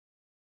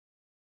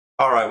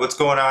Alright, what's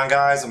going on,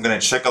 guys? I'm going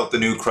to check out the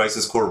new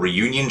Crisis Core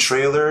Reunion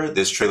trailer.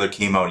 This trailer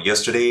came out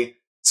yesterday.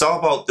 Saw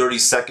about 30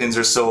 seconds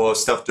or so of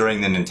stuff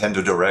during the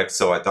Nintendo Direct,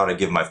 so I thought I'd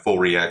give my full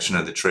reaction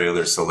of the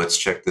trailer, so let's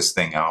check this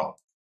thing out.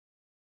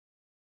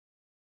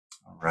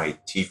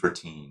 Alright, T for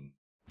Teen.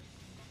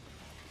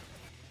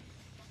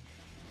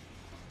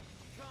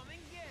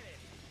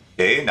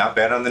 Okay, not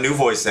bad on the new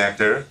voice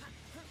actor.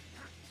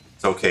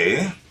 It's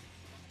okay.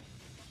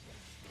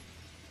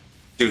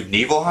 Dude,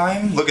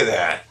 Nibelheim? Look at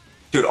that.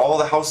 Dude, all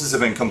the houses have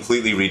been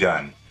completely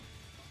redone.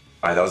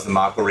 Alright, that was the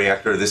Mako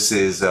reactor. This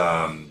is,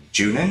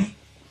 Junin?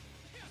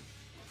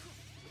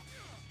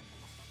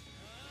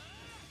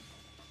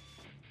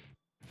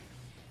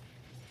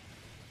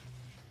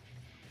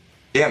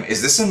 Damn,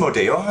 is this in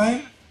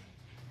Modeoheim?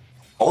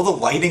 All the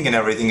lighting and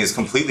everything is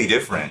completely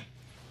different.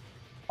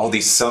 All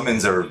these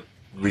summons are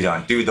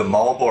redone. Dude, the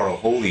Marlboro,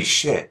 holy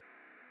shit.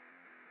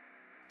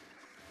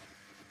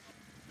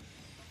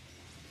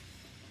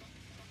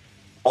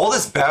 All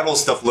this battle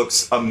stuff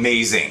looks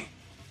amazing.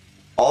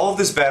 All of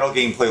this battle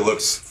gameplay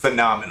looks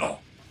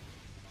phenomenal.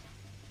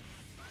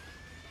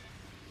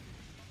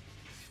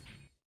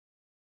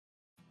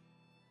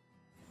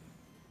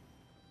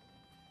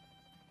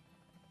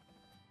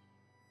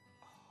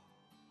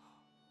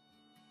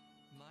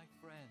 My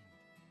friend,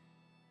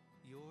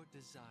 your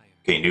desire.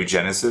 Okay, new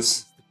Genesis.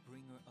 Is the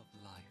bringer of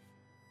life,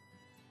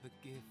 the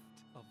gift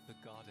of the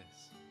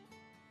goddess.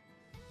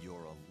 You're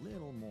a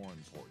little more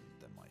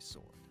important than my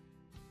sword.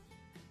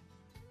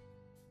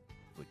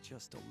 But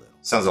just a little.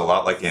 Sounds a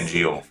lot like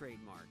NGO.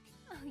 Trademark.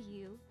 Oh,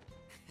 you.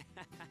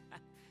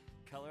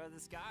 Color of the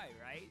sky,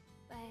 right?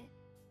 But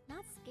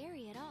not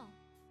scary at all.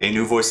 A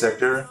new voice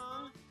actor.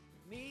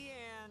 Me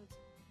and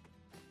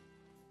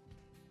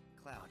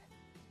Cloud.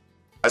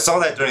 I saw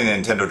that during the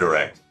Nintendo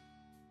Direct.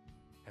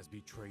 Has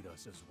betrayed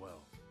us as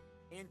well.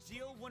 And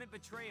Jill wouldn't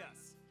betray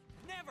us.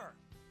 Never.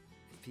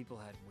 If people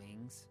had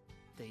wings,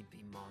 they'd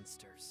be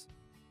monsters.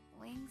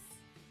 Wings,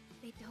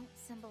 they don't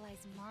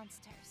symbolize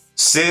monsters.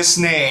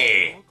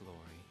 Sisney! Your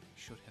glory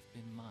should have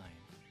been mine.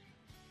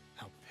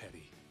 How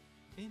petty.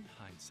 In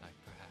hindsight,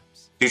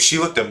 perhaps. Dude, she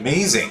looked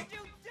amazing. What you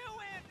do,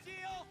 Aunt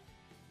Jill?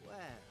 Well,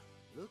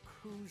 look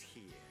who's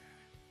here.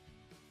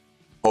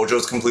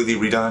 Hojo's completely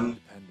redone.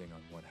 Depending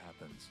on what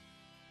happens,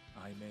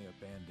 I may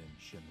abandon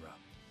Shinra.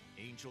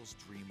 Angels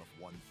dream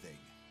of one thing.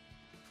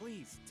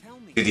 Please tell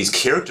me. Dude, these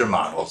character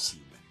models.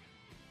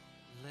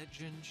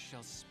 Legend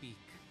shall speak.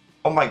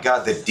 Oh my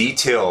god, the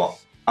detail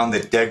on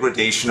the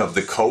degradation of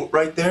the coat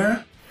right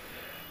there.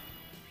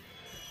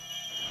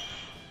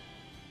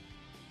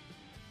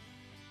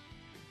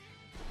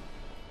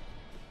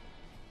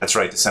 That's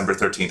right, December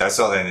 13th. I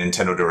saw that in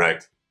Nintendo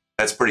Direct.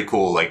 That's pretty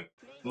cool. Like,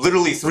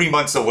 literally 3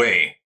 months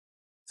away.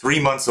 3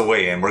 months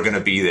away, and we're gonna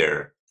be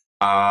there.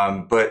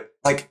 But,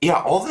 like,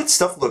 yeah, all that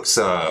stuff looks,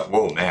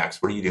 whoa,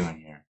 Max, what are you doing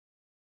here?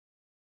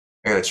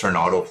 I gotta turn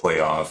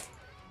autoplay off.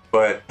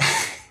 But,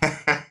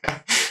 I'm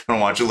gonna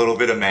watch a little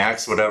bit of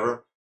Max,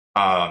 whatever.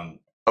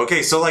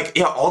 Okay, so, like,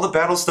 yeah, all the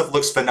battle stuff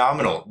looks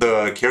phenomenal.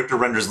 The character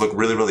renders look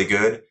really, really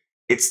good.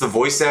 It's the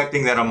voice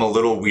acting that I'm a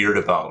little weird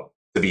about,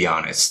 to be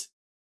honest.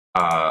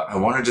 I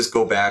want to just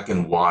go back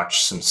and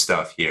watch some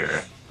stuff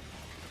here.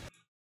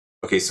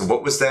 Okay, so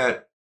what was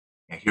that?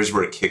 Yeah, here's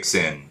where it kicks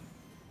in.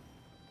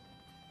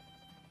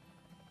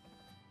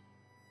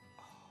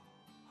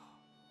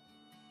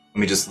 Let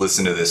me just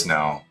listen to this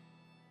now.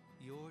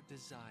 Your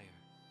desire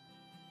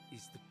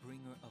is the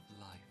bringer of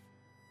life,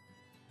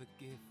 the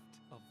gift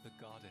of the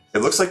goddess. It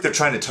looks like they're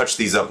trying to touch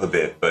these up a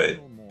bit, A but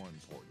little more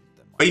important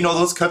than my you know,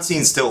 those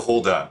cutscenes still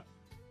hold up.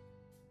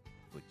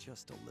 but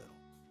just a little.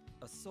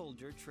 A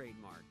soldier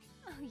trademark.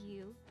 Oh,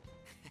 you.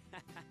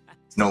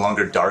 It's no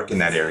longer dark in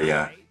that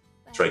area.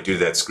 But Try to do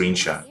that not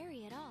screenshot.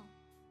 scary at all.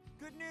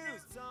 Good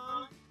news,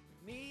 son.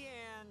 Me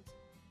and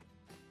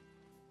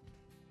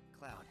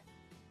Cloud.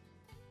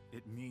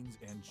 It means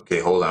angel. Okay,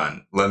 hold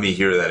on. Let me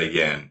hear that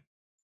again.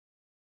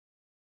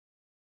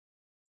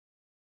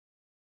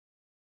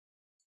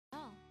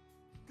 Oh.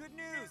 Good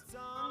news,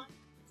 son.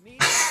 Me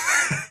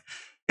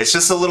It's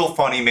just a little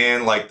funny,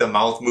 man, like the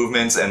mouth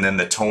movements and then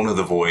the tone of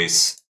the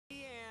voice.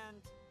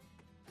 and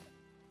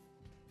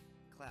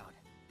Cloud.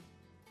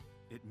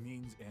 It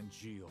means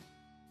Angeal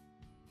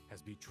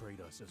has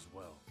betrayed us as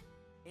well.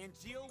 And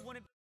Jill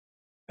wouldn't.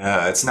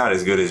 It's not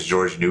as good as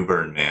George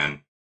Newbern,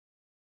 man.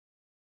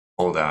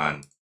 Hold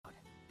on.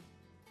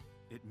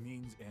 It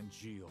means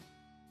Angeal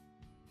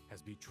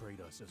has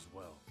betrayed us as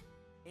well.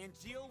 And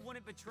Jill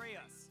wouldn't betray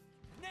us.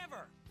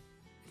 Never.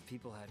 If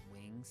people had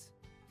wings,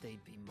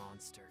 they'd be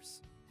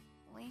monsters.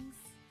 Wings,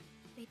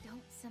 they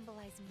don't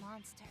symbolize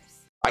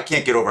monsters. I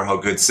can't get over how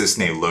good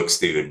Sisney looks,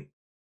 dude.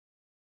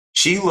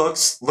 She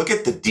looks... Look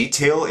at the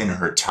detail in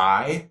her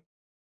tie.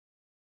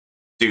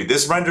 Dude,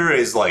 this render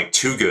is, like,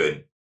 too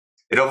good.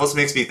 It almost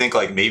makes me think,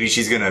 like, maybe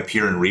she's gonna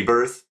appear in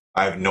Rebirth.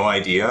 I have no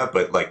idea,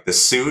 but, like, the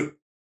suit,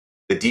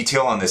 the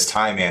detail on this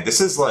tie, man,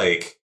 this is,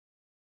 like...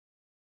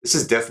 This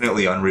is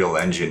definitely Unreal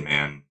Engine,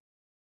 man.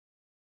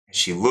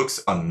 She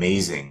looks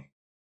amazing.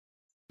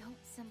 Don't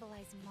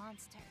symbolize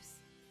monsters.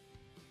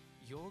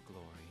 Your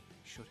glory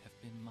should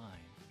have been mine.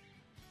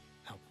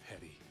 How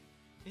petty.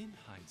 In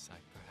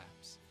hindsight,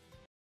 perhaps.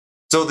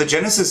 So the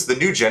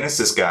new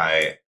Genesis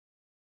guy,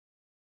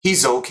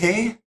 he's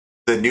okay,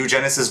 the new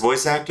Genesis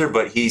voice actor,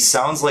 but he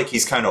sounds like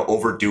he's kind of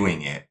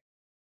overdoing it.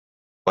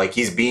 Like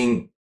he's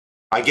being,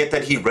 I get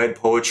that he read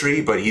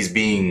poetry, but he's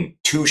being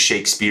too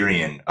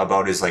Shakespearean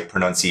about his like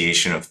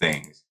pronunciation of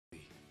things.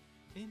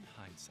 In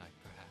hindsight,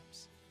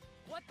 perhaps.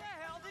 What the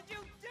hell did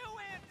you do,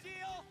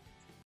 Angeal?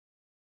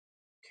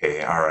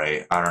 Okay, all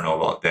right, I don't know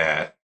about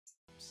that.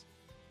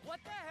 What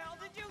the hell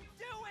did you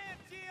do,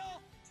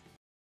 Angeal?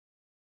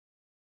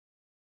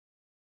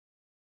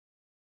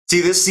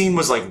 See, this scene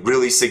was like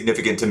really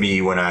significant to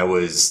me when I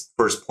was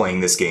first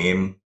playing this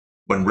game.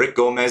 When Rick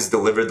Gomez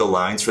delivered the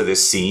lines for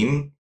this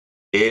scene,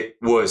 it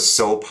was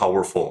so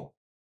powerful.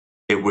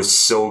 It was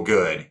so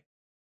good.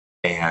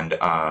 And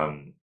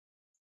I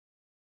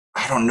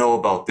don't know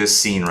about this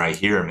scene right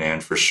here,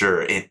 man, for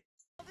sure. What did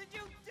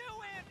you do,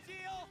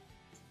 Angeal?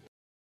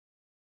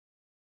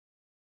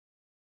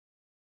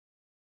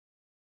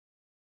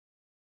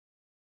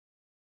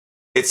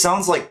 It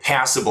sounds like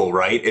passable,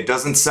 right? It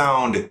doesn't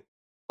sound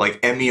like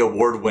Emmy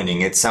Award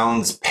winning. It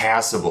sounds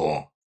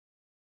passable.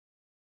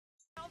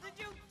 What did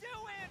you do,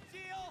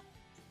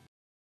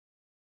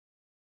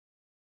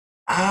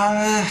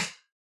 Angeal?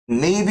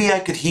 Maybe I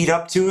could heat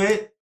up to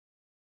it.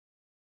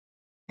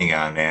 Hang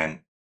on,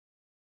 man.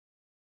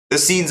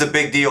 This scene's a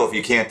big deal if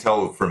you can't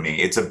tell from me.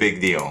 It's a big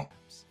deal.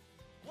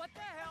 What the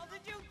hell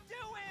did you do,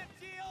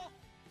 Angeal?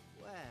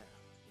 Well,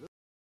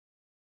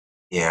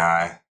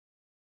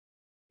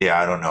 Yeah,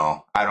 I don't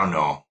know. I don't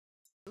know.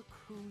 look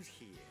who's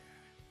here.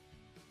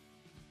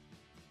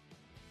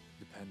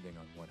 Depending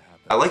on what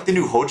happens. I like the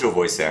new Hojo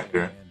voice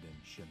actor. And in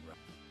Shinra.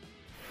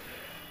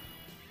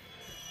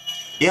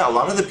 Yeah, a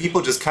lot of the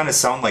people just kind of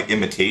sound like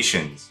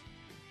imitations.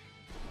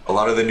 A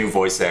lot of the new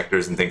voice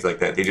actors and things like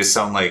that, they just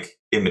sound like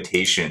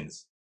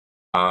imitations.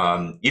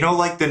 You know,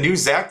 like the new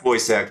Zack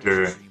voice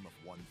actor. Dream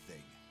of one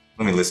thing.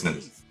 Let me listen to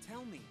this. Please,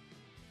 tell me.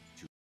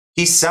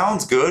 He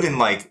sounds good in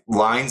like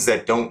lines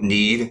that don't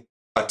need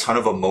a ton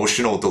of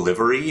emotional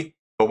delivery,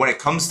 but when it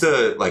comes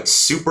to like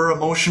super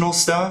emotional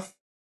stuff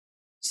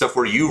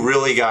where you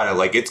really gotta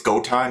like, it's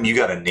go time, you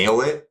gotta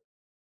nail it.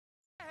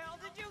 What the hell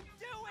did you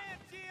do,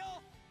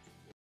 Angeal?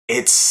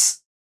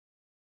 It's,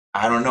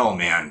 I don't know,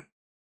 man.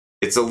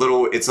 It's a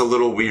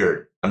little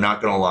weird. I'm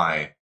not gonna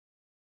lie.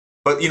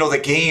 But you know, the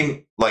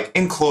game, like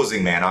in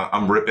closing, man,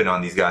 I'm ripping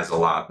on these guys a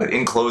lot, but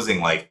in closing,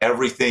 like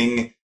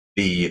everything,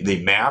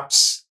 the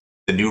maps,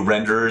 the new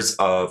renders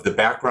of the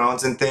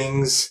backgrounds and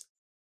things,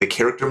 the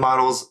character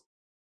models,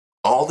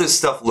 all this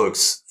stuff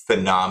looks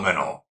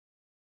phenomenal.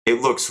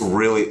 It looks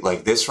really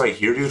like this right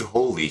here, dude.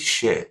 Holy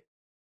shit.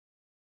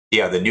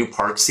 Yeah, the new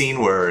park scene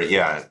where,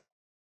 yeah,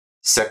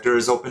 sector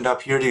is opened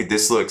up here, dude.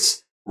 This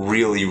looks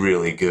really,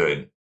 really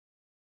good.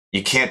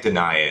 You can't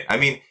deny it. I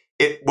mean,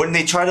 when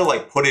they try to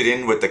like put it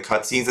in with the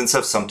cutscenes and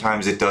stuff,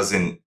 sometimes it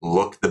doesn't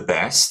look the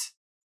best.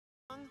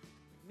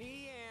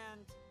 Me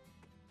and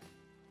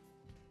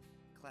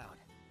Cloud.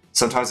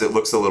 Sometimes it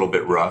looks a little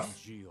bit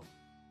rough. Gio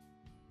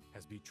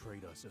has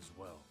betrayed us as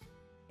well.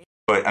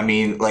 But I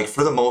mean, like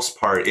for the most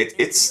part, it's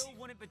Angeal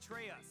wouldn't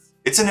betray us.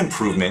 it's an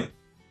improvement.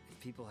 If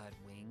people had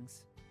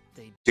wings,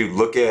 they'd Dude,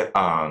 look at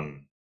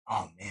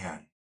oh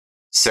man.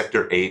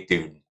 Sector 8,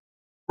 dude.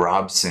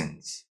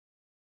 Robson's.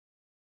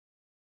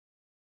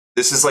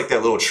 This is like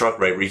that little truck,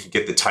 right, where you can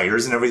get the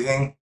tires and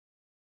everything.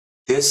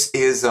 This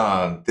is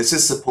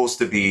supposed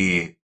to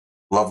be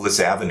Loveless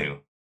Avenue.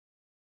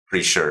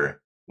 Pretty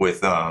sure.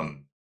 With I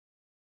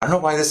don't know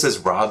why this says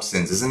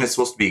Robson's. Isn't it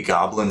supposed to be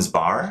Goblin's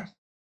Bar?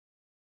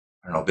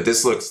 I don't know, but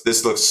this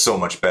looks so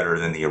much better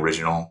than the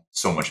original.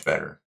 So much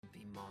better.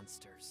 be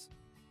monsters.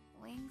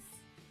 Wings,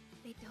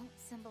 they don't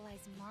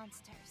symbolize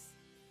monsters.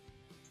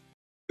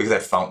 Look at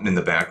that fountain in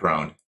the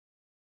background.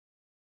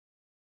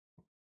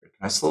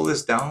 Can I slow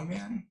this down,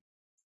 man?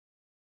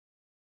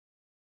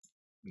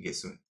 Let me get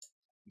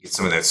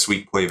some of that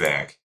sweet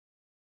playback.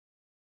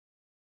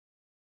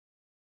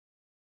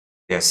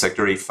 Yeah,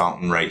 Sector 8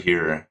 fountain right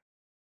here.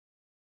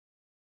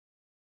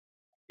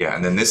 Yeah,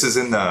 and then this is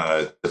in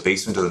the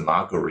basement of the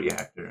Mako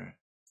reactor.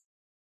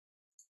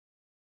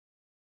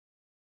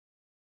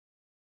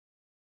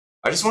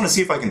 I just want to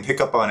see if I can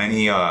pick up on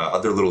any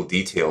other little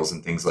details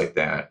and things like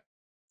that.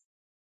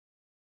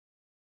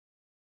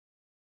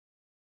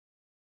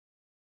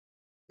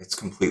 It's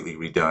completely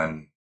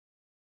redone.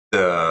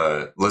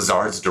 The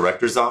Lazard's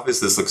director's office,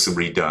 this looks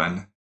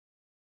redone.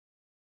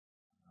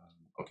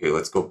 Okay,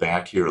 let's go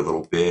back here a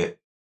little bit.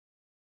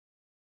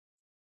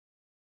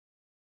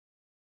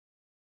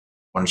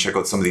 I want to check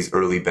out some of these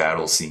early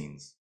battle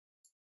scenes.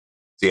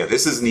 So yeah,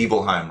 this is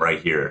Nibelheim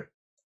right here.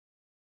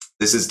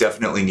 This is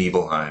definitely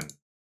Nibelheim.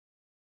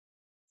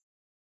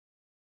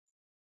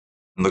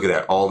 And look at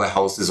that, all the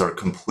houses are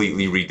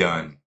completely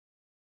redone.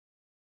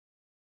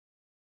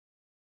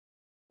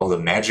 All the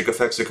magic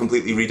effects are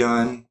completely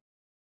redone.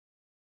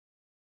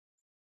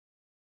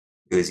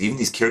 There's even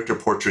these character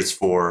portraits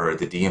for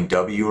the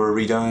DMW are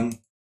redone.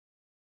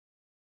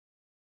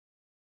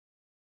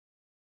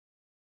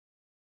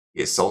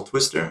 The Assault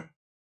Twister.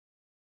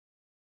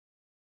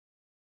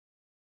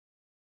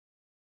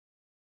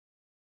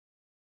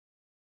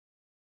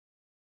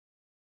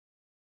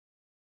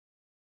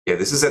 Yeah,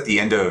 this is at the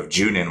end of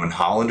June and when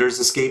Hollander's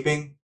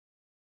escaping.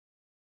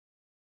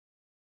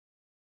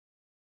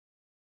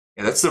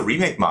 Yeah, that's the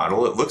remake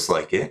model. It looks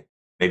like it.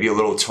 Maybe a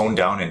little toned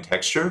down in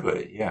texture,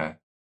 but yeah.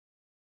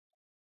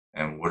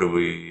 And what do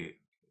we...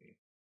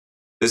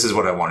 This is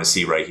what I want to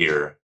see right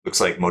here. Looks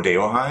like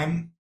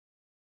Modeoheim.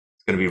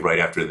 It's going to be right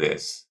after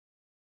this.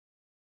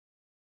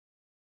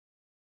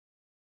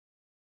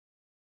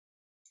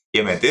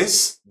 Yeah, man,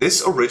 this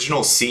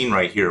original scene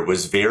right here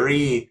was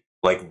very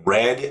like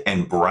red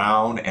and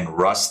brown and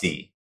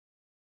rusty.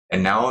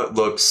 And now it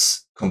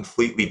looks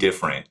completely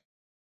different.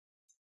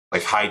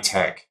 Like high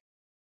tech.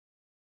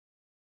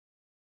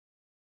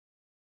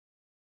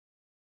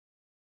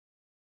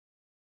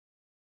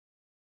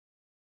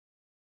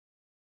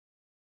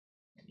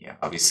 Yeah,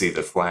 obviously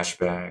the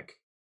flashback.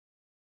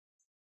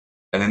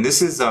 And then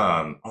this is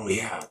oh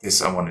yeah,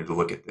 this I wanted to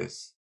look at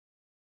this.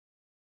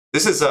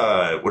 This is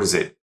what is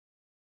it?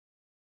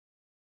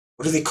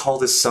 What do they call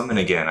this summon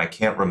again? I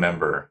can't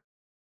remember.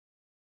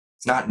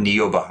 It's not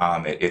Neo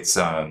Bahamut. It's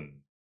I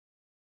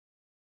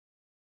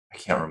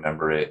can't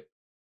remember it.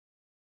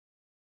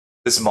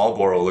 This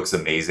Marlboro looks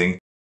amazing.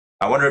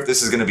 I wonder if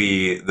this is going to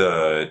be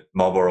the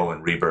Marlboro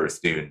in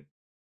Rebirth, dude.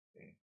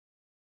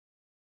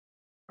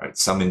 All right,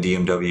 summon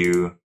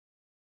DMW.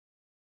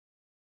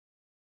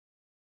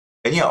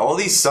 And yeah, all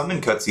these summon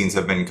cutscenes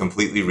have been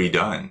completely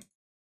redone.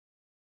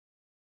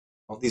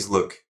 All these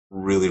look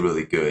really,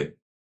 really good.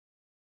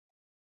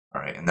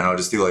 All right, and then I'll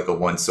just do like a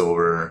once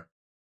over.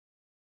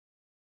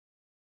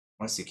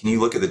 I want to see, can you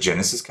look at the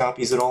Genesis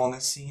copies at all in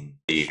this scene?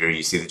 Here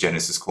you see the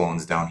Genesis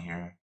clones down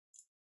here.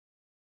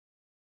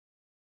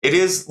 It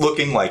is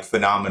looking like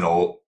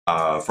phenomenal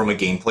from a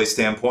gameplay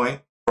standpoint,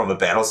 from a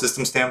battle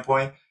system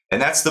standpoint,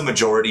 and that's the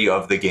majority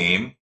of the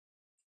game.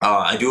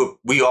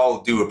 We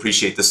all do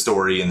appreciate the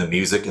story and the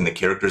music and the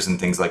characters and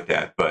things like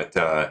that, but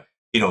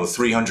you know,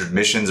 300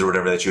 missions or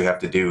whatever that you have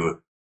to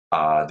do,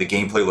 the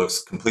gameplay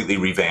looks completely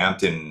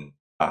revamped and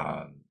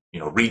you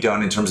know,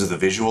 redone in terms of the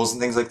visuals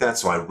and things like that.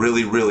 So I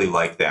really, really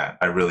like that.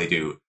 I really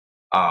do.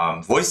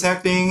 Voice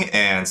acting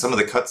and some of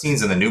the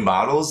cutscenes and the new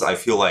models, I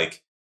feel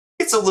like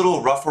it's a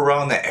little rough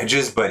around the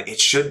edges, but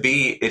it should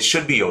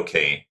be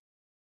okay.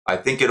 I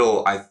think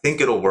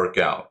it'll work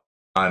out.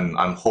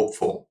 I'm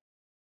hopeful.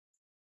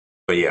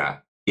 But yeah,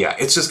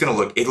 it's just gonna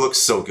look. It looks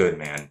so good,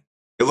 man.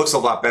 It looks a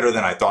lot better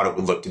than I thought it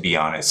would look, to be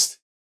honest.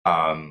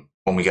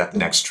 When we got the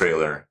next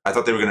trailer, I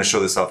thought they were gonna show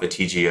this off at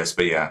TGS,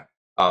 but yeah,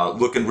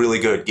 looking really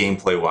good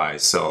gameplay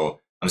wise. So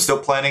I'm still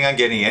planning on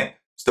getting it.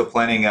 Still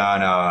planning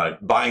on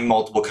buying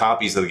multiple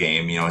copies of the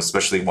game. You know,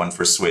 especially one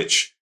for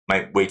Switch.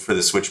 Might wait for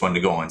the Switch one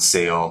to go on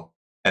sale,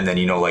 and then,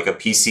 you know, like a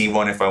PC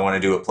one if I want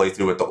to do a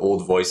playthrough with the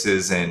old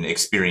voices and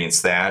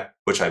experience that,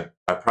 which I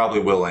probably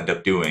will end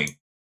up doing.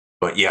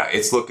 But yeah,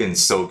 it's looking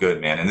so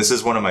good, man. And this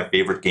is one of my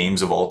favorite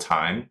games of all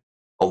time,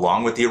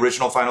 along with the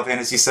original Final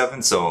Fantasy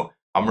VII. So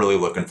I'm really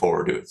looking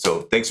forward to it.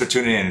 So thanks for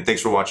tuning in and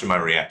thanks for watching my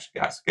reaction,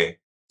 guys. Okay,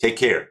 take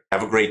care.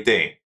 Have a great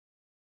day.